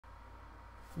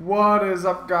What is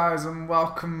up, guys, and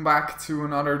welcome back to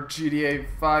another GTA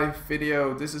 5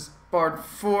 video. This is part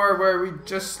 4 where we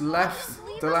just left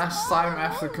the last time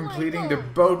after completing the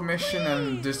boat mission,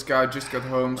 and this guy just got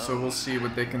home, so we'll see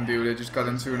what they can do. They just got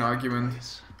into an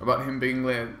argument about him being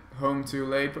home too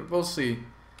late, but we'll see.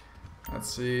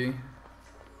 Let's see.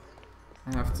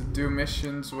 I have to do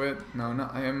missions with... no,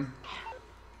 not him.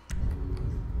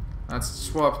 Let's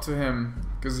swap to him,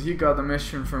 because he got a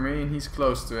mission for me and he's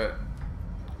close to it.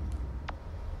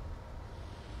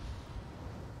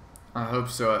 I hope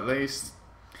so, at least.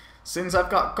 Since I've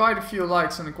got quite a few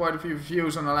likes and quite a few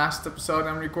views on the last episode,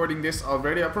 I'm recording this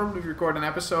already. I'll probably record an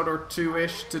episode or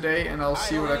two-ish today, and I'll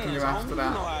see what I can do after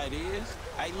that.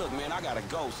 Hey, look, man, I gotta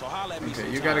go, so holla at me. Okay,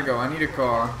 you gotta go. I need a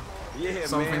car. Yeah,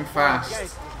 something man. fast.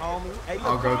 Hey, look,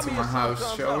 I'll go to my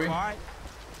house, shall we? Right?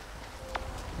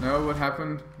 No, what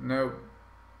happened? No.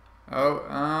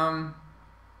 Oh,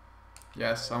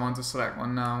 yes, I want to select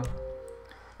one now.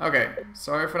 Okay,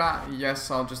 sorry for that. Yes,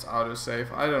 I'll just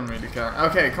autosave. I don't really care.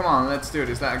 Okay, come on, let's do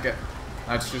this.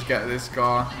 Let's just get this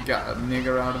car, get a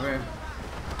nigger out of here.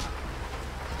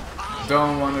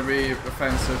 Don't want to be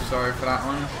offensive, sorry for that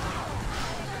one.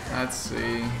 Let's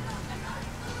see.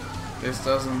 This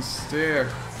doesn't steer.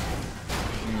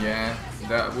 Yeah,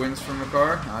 that wins from the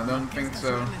car? I don't think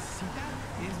so.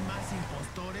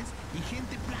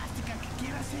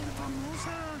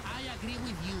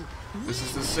 This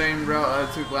is the same route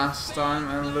I took last time,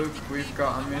 and look, we've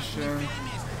got a mission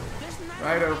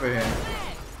right over here.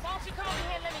 Won't you come over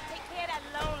here and let me take care of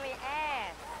that lonely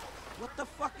ass? What the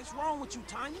fuck is wrong with you,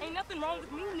 Tanya? Ain't nothing wrong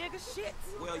with me, nigga. Shit.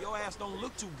 Well, your ass don't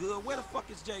look too good. Where the fuck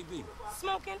is JB?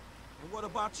 Smoking. And what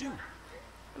about you?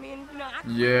 I mean, you know,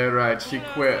 Yeah, right. She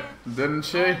quit, didn't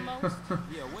she? Yeah,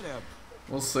 whatever.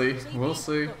 We'll see. We'll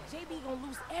see. Look, JB gonna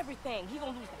lose everything. He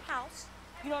gonna lose the house.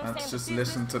 You know what I'm Let's saying? just The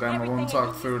listen business, to them. I won't everything,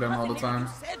 talk through them all the time.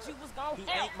 You said you was gonna He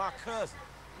help. ain't my cousin.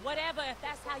 Whatever, if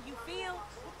that's how you feel.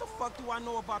 What the fuck do I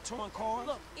know about towing cars?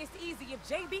 Look, it's easy. If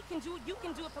JB can do it, you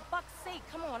can do it, for fuck's sake.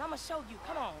 Come on, I'ma show you.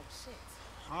 Come on, shit.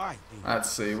 Alright, then. Let's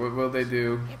see. What will they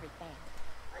do? Everything.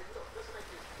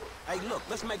 Hey, look,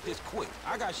 let's make this quick.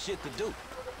 I got shit to do.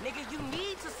 Nigga, you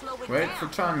need to slow it Wait down. for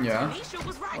Tanya. Tanisha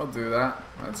was right. I'll do that.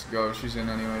 Let's go. She's in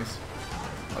anyways.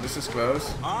 Oh, this is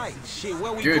close. Alright, shit,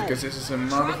 where we Good, going? because this is a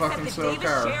Trucks at motherfucking the slow Davis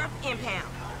car. Sheriff Impound.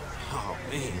 Oh,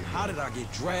 man, how did I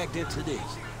get dragged into this?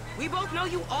 We both know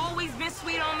you always been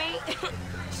sweet on me.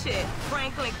 Shit,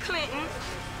 Franklin Clinton.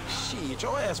 Shit,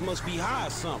 your ass must be high or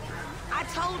something. I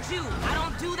told you, I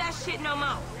don't do that shit no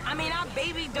more. I mean, I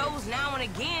baby doze now and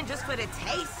again just for the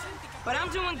taste. But I'm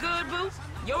doing good, boo.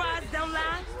 Your eyes don't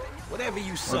lie. Whatever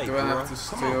you say, What do I have girl. to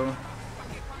Come steal? on.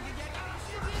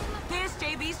 Here's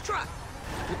JB's truck.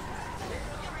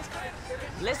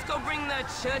 Let's go bring the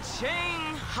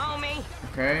cha-ching, homie.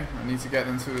 Okay, I need to get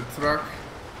into the truck.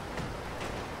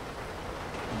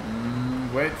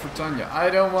 Wait for Tanya. I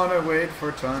don't want to wait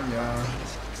for Tanya.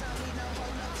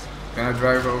 Can I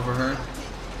drive over her?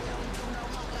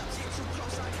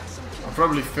 I'll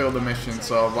probably fail the mission,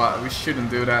 so we shouldn't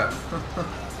do that.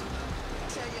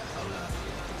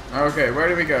 Okay, where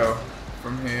do we go?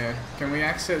 From here. Can we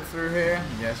exit through here?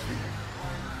 Yes, we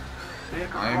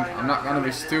can. I'm not gonna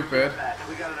be stupid.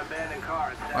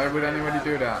 Why would anybody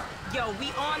do that? Yo, we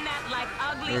on that like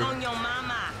ugly Ooh. on your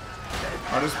mama.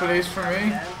 Are this police for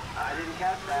me?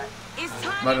 It's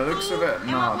time. By the looks of it, And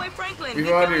my no. boy Franklin, We've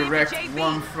get already down here wrecked for JB.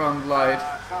 one front light.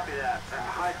 Copy that.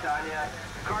 Hi, Tanya.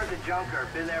 The car's a junker.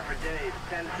 Been there for days.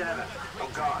 10-7. Oh,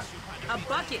 God. A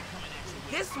bucket.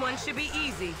 This one should be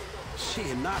easy.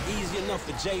 Shit, not easy enough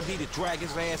for JB to drag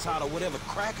his ass out of whatever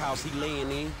crack house he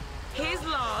laying in. His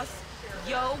loss,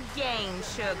 your gain,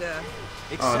 sugar.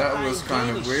 Oh, that I was ain't kind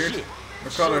gaining of weird. shit. The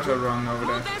colors are wrong over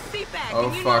Move there. that seat back. Oh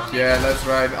and you know fuck, I'm yeah, making- that's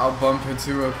right. I'll bump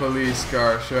into a police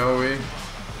car, shall we?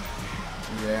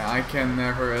 Yeah, I can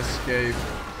never escape.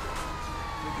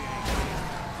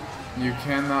 You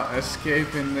cannot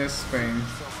escape in this thing.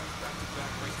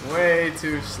 Way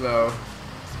too slow.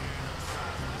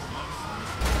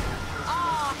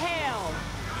 Oh, hell.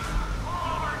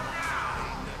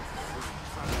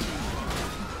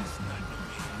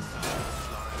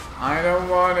 I don't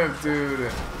want to do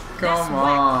this. Come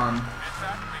on.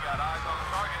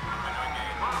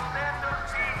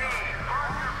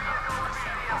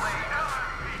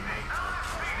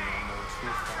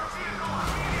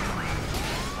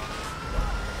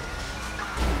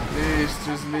 Please,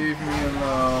 just leave me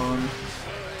alone.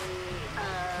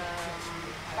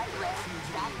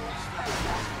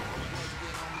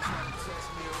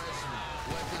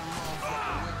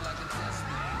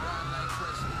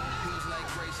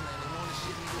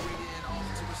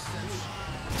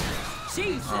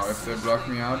 Oh, if they block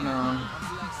me out now.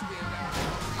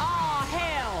 Oh,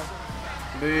 hell.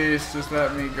 Please, just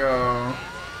let me go.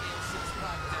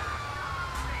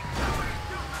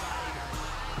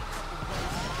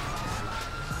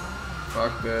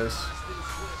 Fuck this.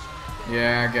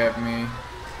 Yeah, get me.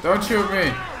 Don't shoot me! You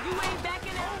ain't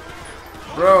backing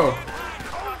out. Bro!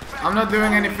 I'm not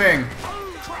doing anything!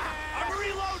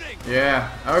 Yeah,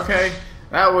 okay.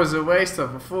 That was a waste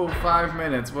of a full 5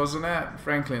 minutes, wasn't it?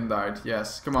 Franklin died,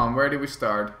 yes. Come on, where did we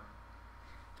start?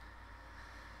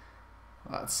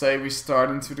 Let's say we start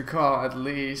into the car at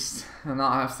least, and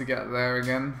not have to get there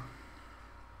again.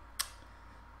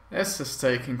 This is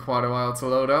taking quite a while to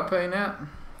load up, ain't it?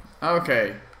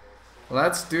 Okay,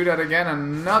 let's do that again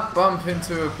and not bump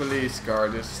into a police car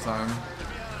this time.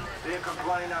 Vehicle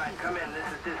 29, come in. This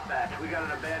is dispatch. We got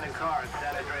an abandoned car at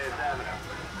San Andreas Avenue.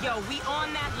 Yo, we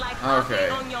on that like Okay.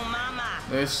 on your mama.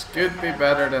 This could be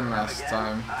better than last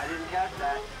time. I didn't catch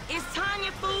that. It's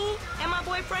Tanya, fool, and my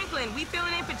boy Franklin. We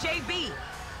filling in for JB.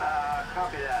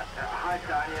 Copy that. Hi,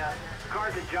 Tanya.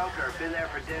 Car's a junker. Been there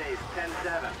for days.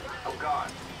 10-7. I'm gone.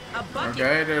 A bucket.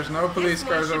 Okay, there's no police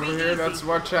cars over here. Let's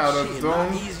watch out. I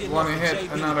don't want to hit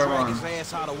another one.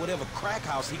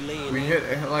 We hit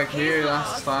it like here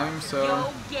last time, so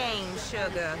Yo game,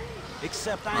 sugar.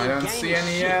 Except I don't see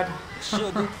any yet.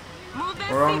 Move that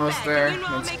We're seat almost back. there. You know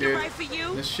I'll That's make it good. right for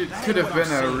you. This shit could have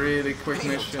been a really quick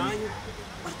mission.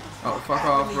 Oh, fuck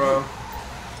off, bro.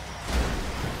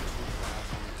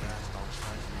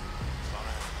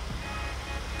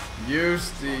 Use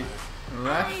the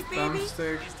left Hey, baby.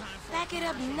 thumbstick. Back it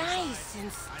up nice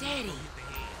and steady.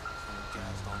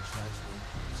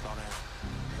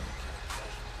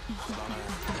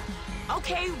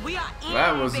 Okay, we are in,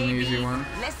 That was an baby. easy one.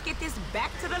 Let's get this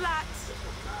back to the lot.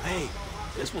 Hey,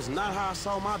 this was not how I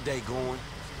saw my day going.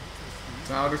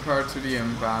 Tow the car to the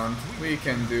impound. We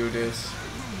can do this.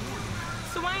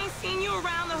 So I ain't seen you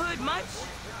around the hood much.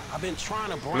 I've been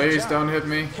trying to branch Please out. don't hit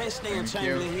me. Can't stay in Thank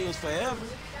you. Chamberlain Hills forever.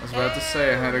 I was about to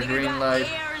say I had a Nigga green got light.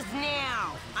 airs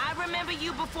now. I remember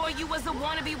you before you was a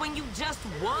wannabe when you just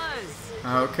was.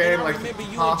 Okay, And I like remember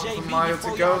you half and a JB mile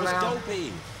before to go y'all was now.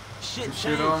 dopeheads. Shit We should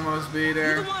changed. almost be You the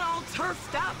there. one all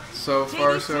turfed up. So JB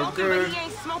far, so smoking, good. But he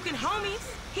ain't smoking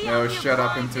homies. He No, out here shut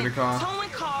up grinding, into the car. towing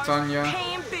cars, Tanya,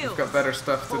 paying bills. you've got better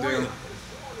stuff to For do. real.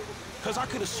 Cause I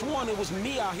could have sworn it was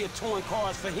me out here towing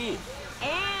cars for him.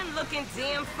 And looking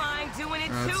damn fine doing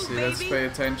it Let's too, see, baby. let's pay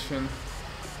attention.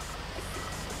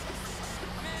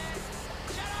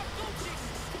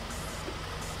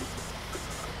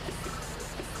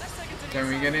 Can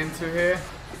we get into here?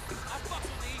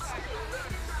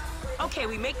 Okay,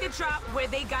 we make the drop where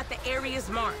they got the areas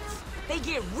marked. They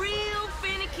get real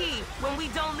finicky when we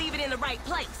don't leave it in the right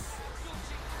place.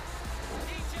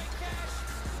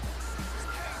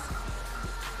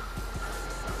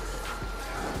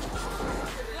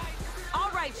 All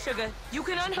right, sugar, you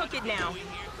can unhook it now.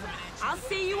 I'll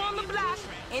see you on the block.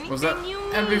 Anything Was that you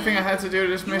need, everything I had to do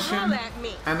this you mission? holler at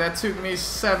me. And that took me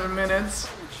 7 minutes?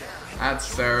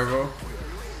 That's terrible.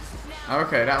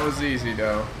 Okay, that was easy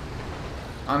though.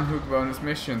 Unhook bonus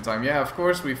mission time. Yeah, of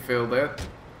course we filled it.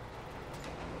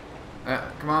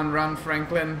 Come on, run,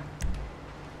 Franklin.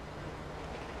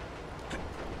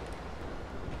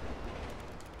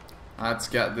 Let's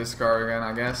get this car again,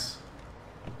 I guess.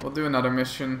 We'll do another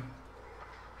mission.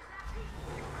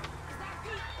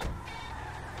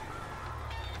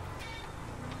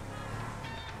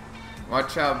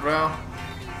 Watch out, bro.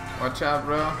 Watch out,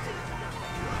 bro.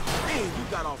 Hey, you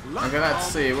got off lucky. Okay, let's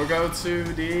see. We'll go to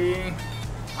the...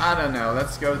 I don't know.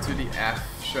 Let's go to the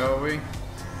F, shall we?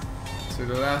 To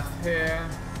the left here.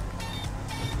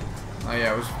 Oh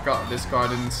yeah, we forgot this car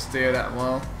didn't steer that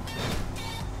well.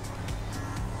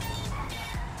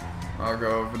 I'll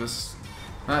go over this.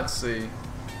 Let's see.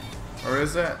 Or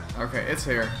is it? Okay, it's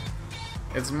here.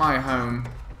 It's my home.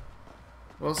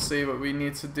 We'll see what we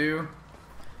need to do.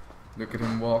 Look at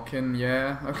him walking,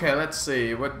 yeah. Okay, let's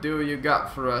see. What do you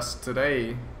got for us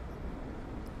today?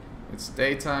 It's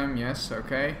daytime, yes,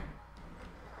 okay.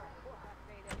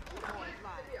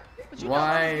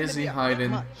 Why is he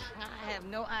hiding? I have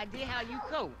no idea how you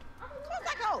cope. Of course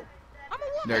I cope. I'm a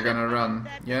woman. They're gonna run.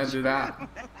 Yeah, do that.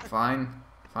 Fine.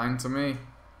 Fine to me.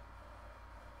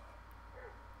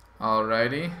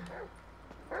 Alrighty.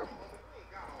 Come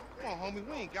on, homie,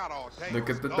 we ain't got all day. Look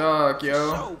at the dog, yo.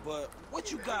 So, but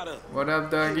what you gotta... What up,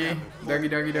 doggy? Doggy,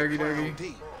 doggy, doggy,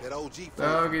 doggy. That OG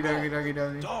Doggy, doggy, doggy,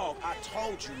 doggy. Dog, I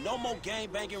told you, no more gang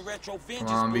banging retro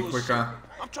vengeance Come on, be bullshit. quicker.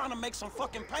 I'm trying to make some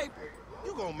fucking paper.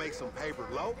 You gonna make some paper,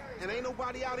 low, and ain't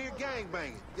nobody out here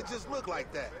gangbanging. It just look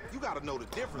like that. You gotta know the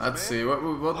difference, Let's see, what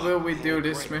will we do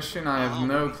this mission? I have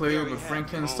no clue, but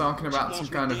Franklin's talking about some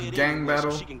kind of gang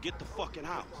battle. She can get the fucking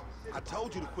house. I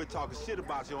told you to quit talking shit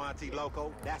about your auntie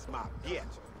Loco. That's my bitch.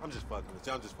 I'm just fucking with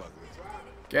you. I'm just fucking with you.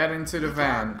 Get into the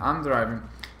van. I'm driving.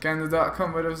 Can the dog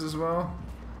come with us as well?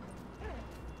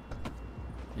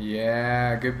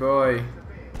 Yeah, good boy.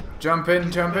 Jump in,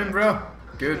 bro.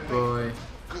 Good boy.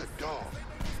 Good dog.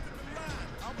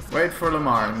 Wait for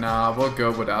Lamar. Nah, we'll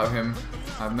go without him.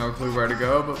 I have no clue where to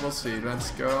go, but we'll see.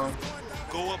 Let's go.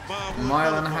 Go up, Bob. A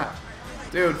mile and a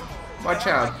half. Dude, watch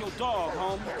out. Your dog,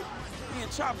 homie. Me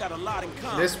and Chop got a lot in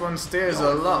common. This one steers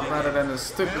a lot better than the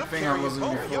stupid thing I was in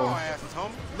before.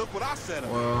 Look what I said.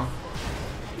 Well,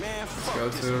 Man, let's go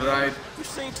to the right.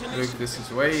 Look, this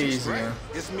is way easier.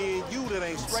 It's me and you that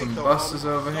ain't straight. Some though, buses homie.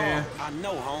 over here. I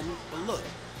know, homie. But look,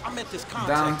 I'm at this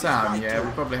Downtown, yeah, we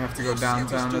probably have to go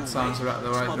downtown. That sounds the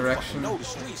right direction. Know the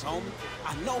streets, homie.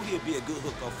 I know he'll be a good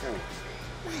hookup for us.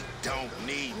 We don't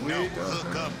need no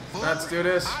hookup. Let's do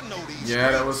this. I know these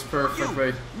Yeah, that streets. was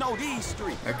perfectly. Know these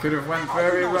streets. That could have went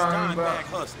very wrong, but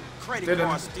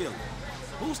didn't.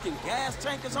 Boosting gas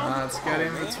tankers on Let's get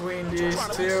in between these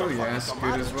two. Yes,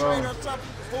 good as well.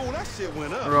 Oh, that shit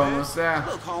went up. We're almost there.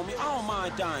 Look, homie, I don't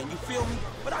mind dying, you feel me?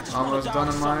 But I just Almost want to die done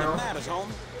a for something mile. that matters,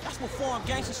 homie. That's what foreign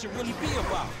gangsters should really be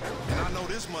about. And I know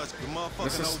this much. The motherfucking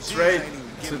This is OGs straight ain't even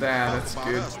to giving a that. fuck That's about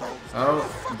good. us, though.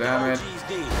 Oh, damn it. OGs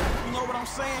did. You know what I'm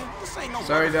saying? This ain't no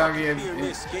Sorry, doggy.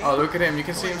 motherfucking Oh, look at him. You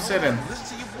can see him sitting.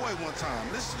 Listen to your boy one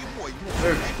time. Listen to your boy.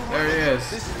 Look, there he is.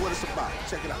 This is what it's about.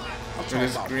 Check it out. I'm With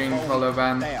his talking about green 4,000. collar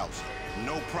band.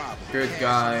 No problem. Good Cash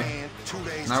guy. in hand, 2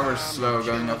 days Now we're time, slow no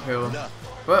going shit, uphill. nothing.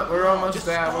 But we're almost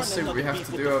there. We'll see what we have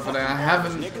to do over there. I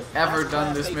haven't ever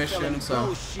done this mission,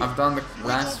 so I've done the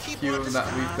last few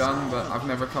that we've done, but I've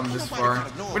never come this far,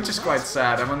 which is quite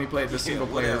sad. I've only played the single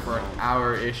player for an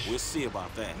hour-ish. We'll see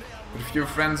about that. But a few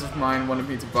friends of mine wanted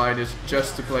me to buy this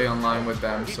just to play online with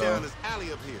them, He so... down this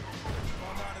alley up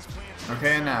here.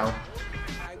 Okay, now.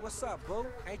 Hey, what's up, boo?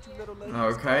 Ain't you little lady?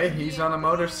 Okay, he's on a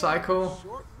motorcycle.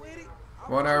 Short with it?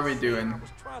 What are we doing? I was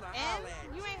trying to And holler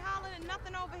at you ain't hollering at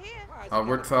nothing over here. Oh,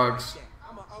 we're thugs.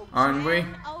 I'm an OG. Aren't we?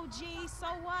 OG, so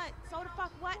what? So the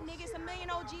fuck what, nigga? It's a million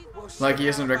OGs. Like he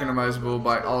isn't recognizable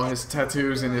by all his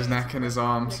tattoos in his neck and his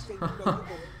arms.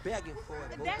 Begging for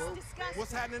it, boo. That's disgusting.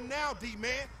 What's happening now,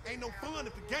 D-man? Ain't no fun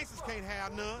if the gangsters can't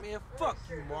have none. Man, fuck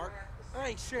you, Mark. I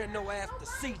ain't sharing no ass to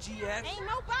CGF. Ain't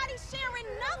nobody sharing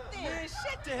nothing. Man,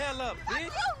 shut the hell up, Fuck bitch.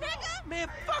 you, nigga. Man,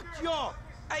 fuck y'all.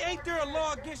 Hey, ain't there a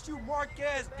law against you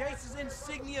mark-ass gangsters,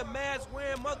 insignia,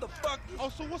 mask-wearing motherfuckers? Oh,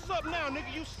 so what's up now,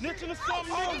 nigga? You snitching or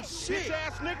something, Oh, nigga? shit.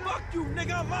 Bitch-ass nigga. Fuck you,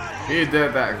 nigga. I'm out of He here.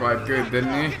 did that quite good,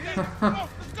 didn't he?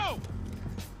 Let's go.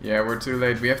 Yeah, we're too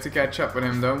late. We have to catch up with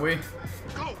him, don't we?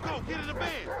 Go, get in the van.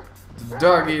 The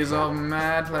doggy is all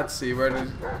mad. Let's see, where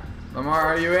did... Lamar,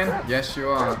 are you in? Yes, you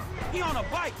are. He on a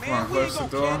bike, man. Come on, We ain't close the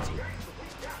gonna door. catch him.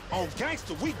 Oh,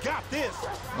 gangster, we got this.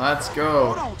 Let's Hold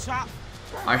go. on, Chop.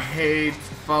 I hate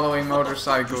following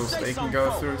motorcycles. They can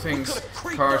go through things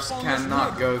cars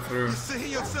cannot go through. You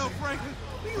see yourself, Franklin?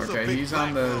 You was a Okay, big he's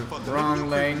on black the motherfucker. Nigga, wrong you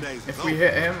lane. couldn't days If ago. we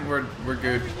hit him, we're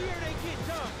good.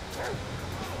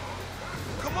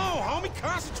 Come on, homie,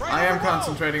 concentrate. I am on the road.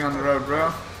 concentrating on the road,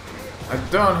 bro. I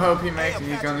don't hope he makes it.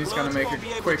 He's gonna make a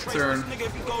quick turn.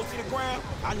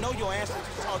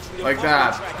 Like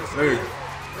that. Luke.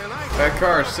 Man, I ain't That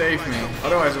car saved me.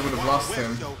 Otherwise, I would have lost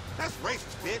him. That's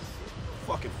racist, bitch.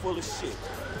 Fucking full of shit.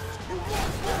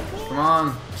 Come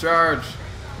on, charge.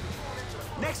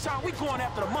 Next time we going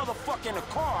after the motherfucker in the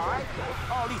car, alright?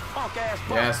 All these punk ass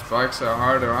Yes, bikes are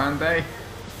harder, aren't they? We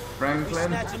Franklin?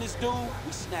 snatching this dude,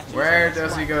 we snatching Where his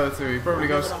does ass he right. go through? He probably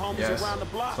goes... Remember the homies Yes, around the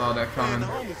block? saw that Man, coming. the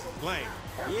homies is lame.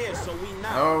 Yeah, so we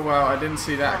not. Oh, well, I didn't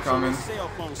see that coming. Cell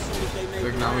phone, soon as they make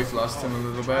Look, it now out, we've lost him a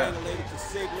little bit. triangulated to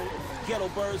signal, ghetto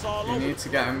birds all We over. need to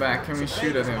get him back. Can we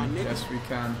shoot at him? Yes, we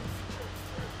can.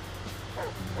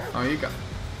 Oh, you got...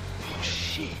 Oh,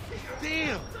 shit.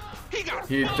 Damn. He got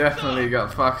He fucked definitely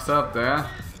got fucked up there. up.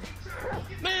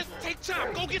 Man, take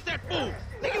time. Go get that fool.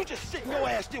 Nigga, you just sitting your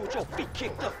ass there with your feet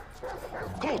kicked up.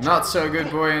 Come on, Not so good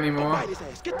boy anymore. bite his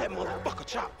ass. Get that motherfucker,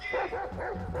 Chop.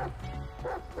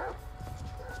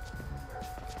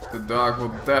 The dog will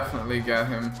definitely get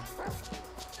him.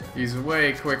 He's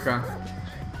way quicker.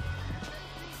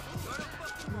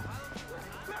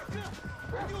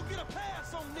 You'll get a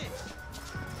pass on this.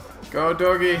 Go,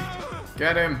 doggy.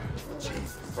 Get him.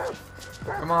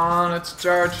 Come on, let's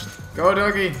charge. Go,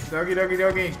 doggy. Doggy.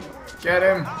 Get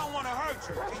him. I don't want to hurt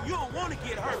you, and you don't want to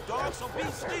get hurt, dog. so be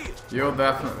still. You'll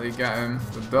definitely get him.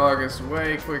 The dog is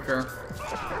way quicker.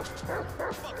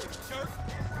 Fucking jerk.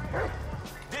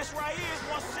 This right here is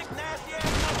one sick, nasty ass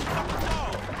motherfucking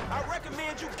dog. I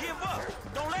recommend you give up.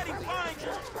 Don't let him find you.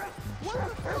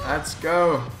 Let's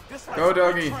go. Go,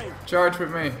 doggy. Charge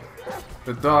with me.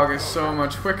 The dog is so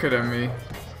much quicker than me.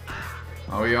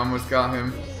 Oh, we almost got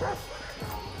him.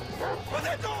 Put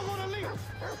that dog on a leash.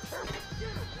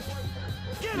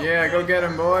 Yeah, go get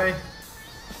him, boy.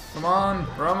 Come on,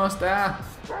 we're almost there.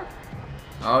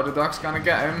 Oh, the dog's gonna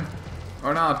get him.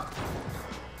 Or not.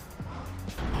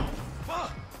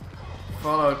 Fuck.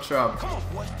 Follow Chop. Come on,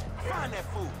 boy. Find that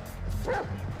fool.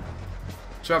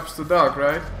 Chop's the dog,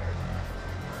 right?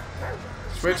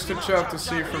 Switch to Chop to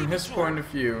see from his point of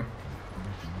view.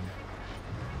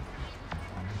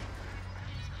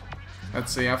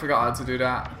 Let's see, I forgot how to do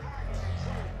that.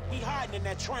 He hiding in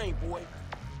that train, boy.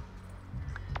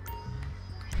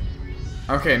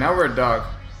 Okay, now we're a dog.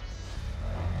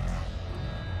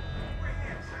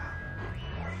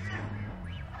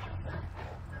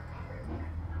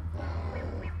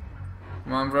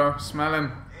 Come on, bro, smell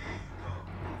him.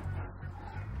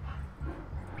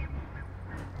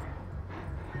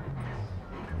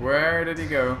 Where did he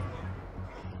go?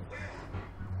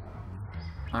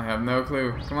 I have no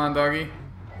clue. Come on, doggy.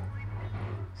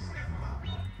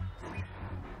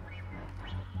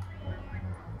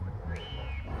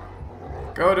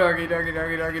 Go, doggy, doggy,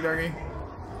 doggy, doggy, doggy.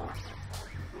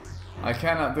 I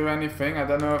cannot do anything. I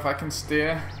don't know if I can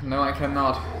steer. No, I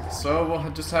cannot. So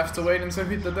we'll just have to wait until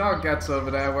the dog gets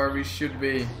over there where we should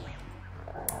be.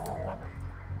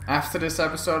 After this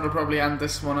episode, I'll probably end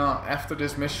this one off. After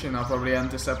this mission, I'll probably end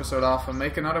this episode off and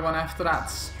make another one after that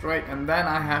straight. And then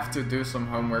I have to do some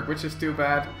homework, which is too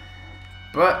bad.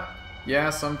 But, yeah,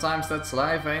 sometimes that's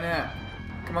life, ain't it?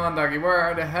 Come on, doggy,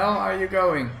 where the hell are you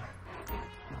going?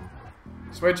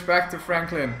 Switch back to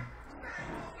Franklin.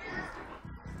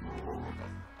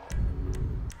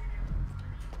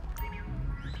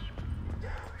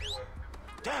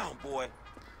 Down, boy.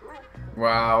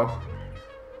 Wow.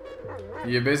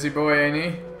 You a busy boy, ain't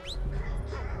he?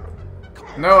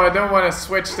 No, I don't want to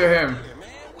switch to him.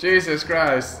 Jesus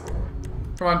Christ.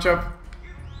 Come on, Chop.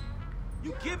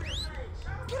 You give it.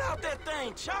 Get out that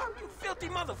thing, Chop. You filthy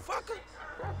motherfucker.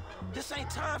 This ain't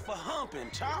time for humping,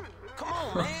 Chop. Come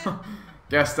on, man.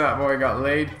 Guess that boy got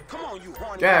laid. Come on, you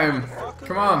horny Get him. motherfucker.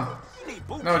 Come on. You need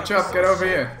boot No, camp Chop, get over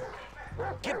here.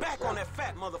 Get back on that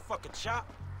fat motherfucker,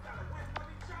 Chop.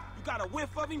 You got a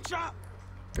whiff of him, Chop?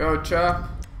 Go, Chop.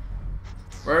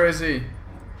 Where is he?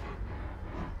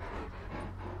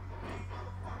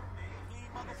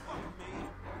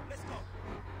 Let's go.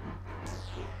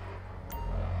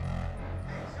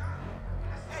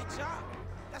 Hey, Chop.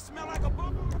 That smell like a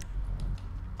bubble?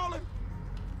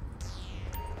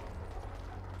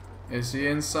 Is he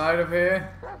inside of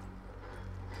here?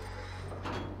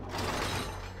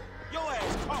 Your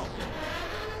ass caught.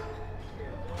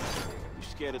 You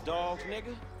scared of dogs,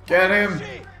 nigga? Get him!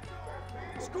 Shit.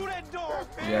 Screw that dog,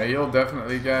 man. Yeah, you'll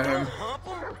definitely get him. Don't hump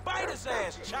him. Bite his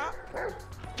ass, Chop.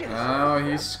 Oh,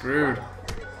 he's screwed.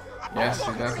 Yes,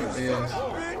 he definitely is.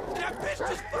 That bitch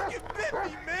just fucking bit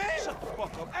me, man. Shut the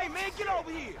fuck up. Hey, man, get over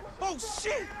here. Oh,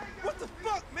 shit. What the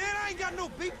fuck, man? I ain't got no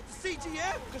beef with the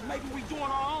CGF. Because maybe we doing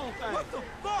our own thing. What the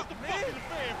fuck, man?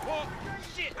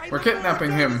 Shit. We're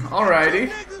kidnapping him. Alrighty.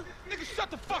 Nigga,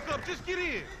 shut the fuck up. Just get in.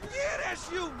 Yeah,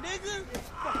 that's you, nigga.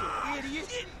 Fucking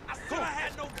idiot. I said I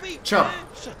had no beef, Chop.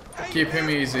 man. Keep him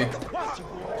easy. Watch him.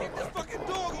 Get this fucking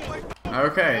dog away.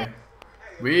 Okay.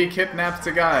 We kidnapped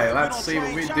a guy. Let's see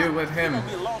what we do with him.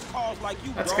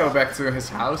 Let's go back to his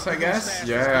house, I guess.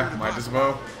 Yeah, might as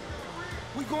well.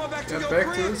 We going back to Get your back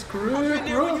crib? to his crib, I've been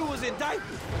there bro. when you was in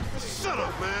diapers. Shut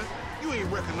up, man. You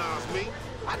ain't recognize me.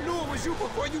 I knew it was you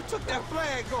before you took that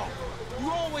flag off. You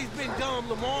always been dumb,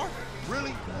 Lamar.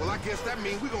 Really? Well, I guess that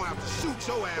means we're gonna have to shoot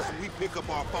your ass when we pick up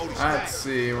our 40 Let's stacks.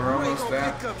 see, we're You ain't almost gonna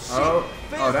there. pick up shit. Oh,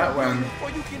 Fans that will went, you before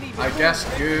you can even I move, guess,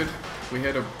 baby. good. We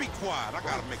hit a Be quiet. I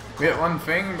gotta make a We hit one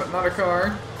thing, but not a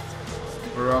car.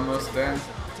 We're almost there.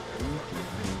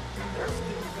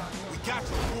 We got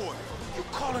you, boy. You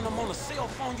calling them on a cell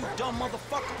phone, you dumb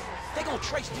motherfucker? They gonna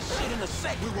trace this shit in a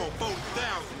second. We want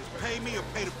 40,000. Pay me or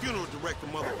pay the funeral director,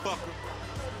 motherfucker.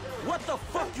 What the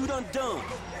fuck you done?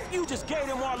 You just gave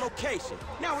them our location.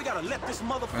 Now we gotta let this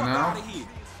motherfucker And now? out of here.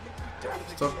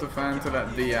 Stop the fan to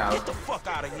let D Get out. the fuck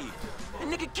out of here.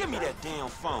 And nigga, give me that damn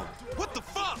phone. What the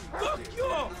fuck? Fuck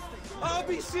y'all. I'll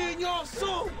be seeing y'all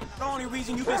soon. The only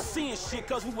reason you been seeing shit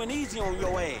cause we went easy on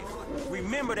your ass.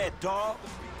 Remember that, dog.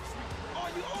 Oh,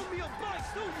 you owe me a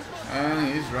bike, too.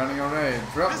 And he's running away.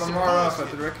 Drop Lamar off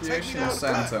at the recreational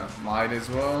center. Might as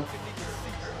well.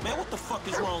 Man, what the fuck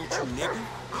is wrong with you, nigga?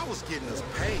 I was getting us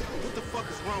paid. What the fuck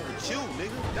is wrong with you,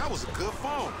 nigga? That was a good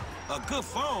phone. A good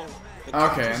phone?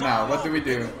 Okay, now what do we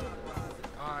do?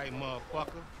 Alright,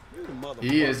 motherfucker. You the motherfucker.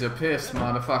 He is a pissed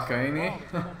motherfucker, ain't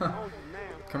he?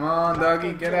 Come on,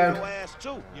 doggy, get out. Your ass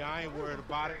too. Yeah, I ain't worried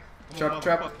about it. I'm Chop, a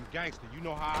chop. motherfucking gangster. You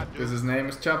know how I do. Because his name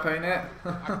is Chop, ain't it?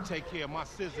 I can take care of my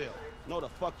sizzle. No, the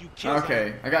fuck you kids.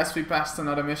 Okay, I guess we passed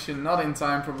another mission, not in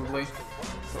time probably,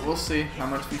 but we'll see how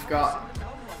much we've got.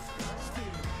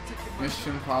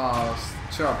 Mission passed.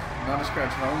 Chop, not a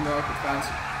scratch, home dog, advance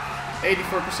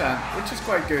 84%, which is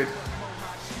quite good.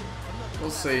 We'll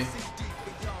see.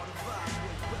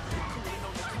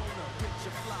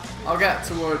 I'll get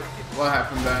to what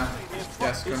happened there.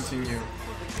 Yes, continue.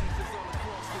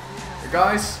 But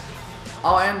guys,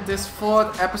 I'll end this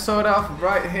 4th episode off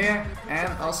right here,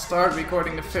 and I'll start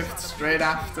recording the 5th straight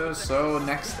after, so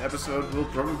next episode will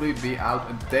probably be out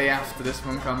a day after this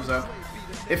one comes out.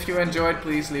 If you enjoyed,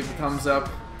 please leave a thumbs up,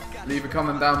 leave a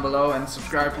comment down below, and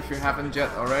subscribe if you haven't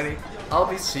yet already. I'll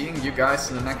be seeing you guys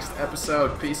in the next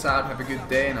episode. Peace out, have a good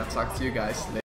day, and I'll talk to you guys later.